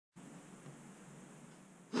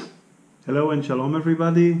Hello and shalom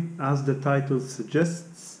everybody. As the title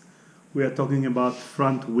suggests, we are talking about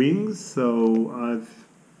front wings. So I've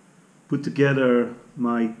put together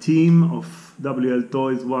my team of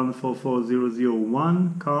WLToys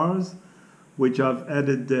 144001 cars, which I've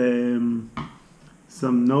added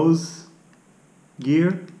some nose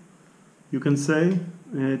gear, you can say,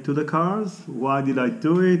 to the cars. Why did I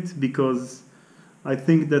do it? Because I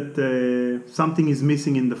think that something is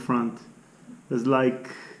missing in the front. There's like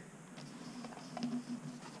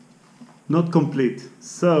not complete.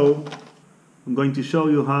 So I'm going to show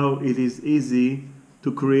you how it is easy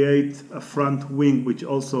to create a front wing which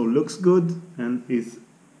also looks good and is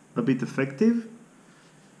a bit effective.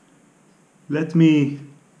 Let me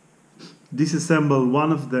disassemble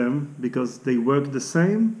one of them because they work the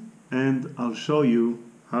same, and I'll show you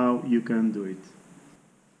how you can do it.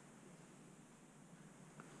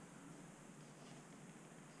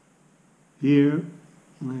 Here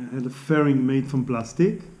I had a fairing made from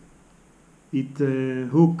plastic. It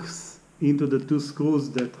hooks into the two screws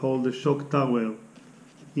that hold the shock tower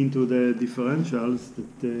into the differentials.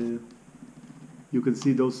 That you can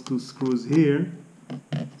see those two screws here,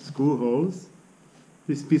 screw holes.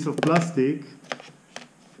 This piece of plastic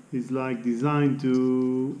is like designed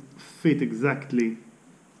to fit exactly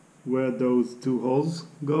where those two holes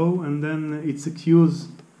go, and then it secures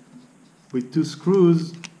with two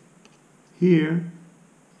screws here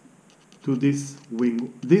to this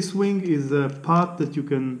wing. This wing is a part that you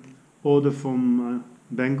can order from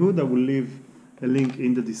Banggood. I will leave a link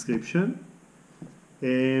in the description.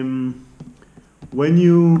 When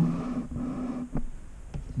you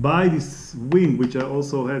buy this wing, which I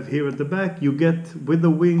also have here at the back, you get with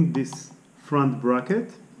the wing this front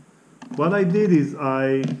bracket. What I did is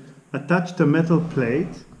I attached a metal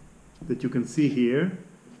plate that you can see here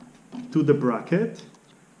to the bracket,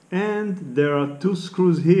 and there are two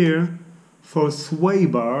screws here for a sway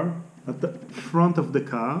bar at the front of the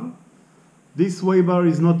car. This sway bar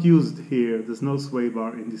is not used here. There's no sway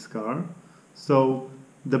bar in this car. So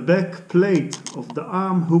the back plate of the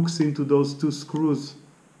arm hooks into those two screws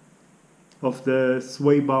of the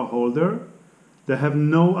sway bar holder. They have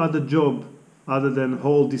no other job other than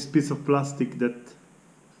hold this piece of plastic that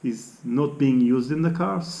is not being used in the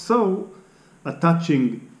car. So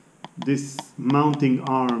attaching this mounting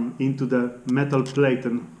arm into the metal plate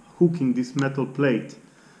and hooking this metal plate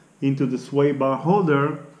into the sway bar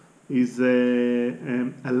holder is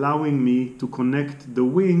allowing me to connect the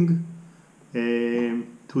wing to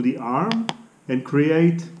the arm and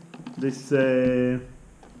create this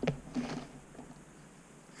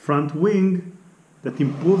front wing that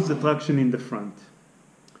improves the traction in the front.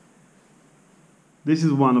 This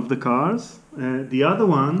is one of the cars. The other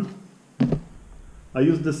one, I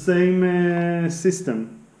use the same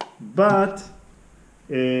system, but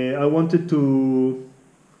I wanted to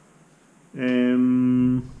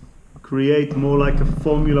create more like a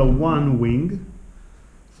Formula 1 wing.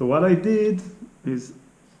 So what I did is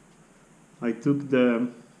I took the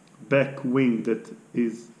back wing that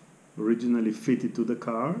is originally fitted to the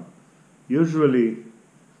car. Usually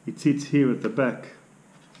it sits here at the back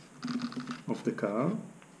of the car.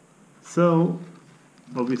 So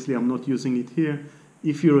obviously I'm not using it here.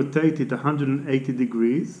 If you rotate it 180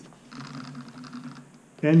 degrees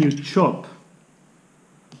and you chop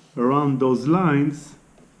around those lines,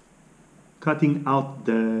 cutting out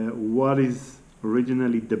what is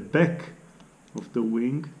originally the back of the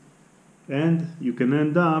wing, and you can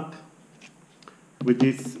end up with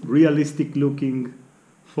this realistic looking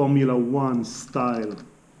Formula 1 style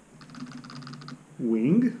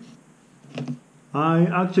wing. I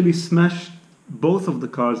actually smashed both of the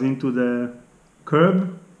cars into the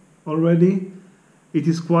curb already. It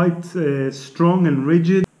is quite strong and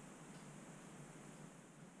rigid.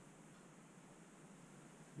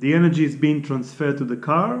 The energy is being transferred to the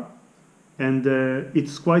car, and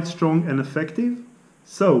it's quite strong and effective.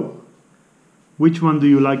 So, which one do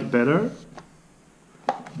you like better?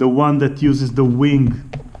 The one that uses the wing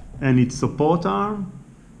and its support arm,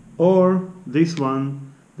 or this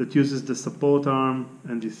one that uses the support arm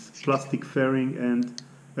and this plastic fairing and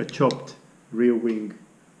a chopped rear wing?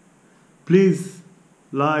 Please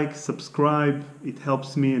like, subscribe. It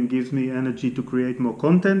helps me and gives me energy to create more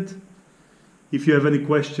content. If you have any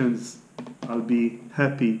questions, I'll be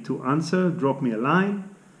happy to answer. Drop me a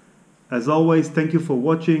line. As always, thank you for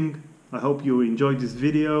watching. I hope you enjoyed this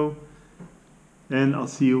video, and I'll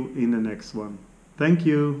see you in the next one. Thank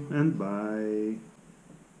you and bye.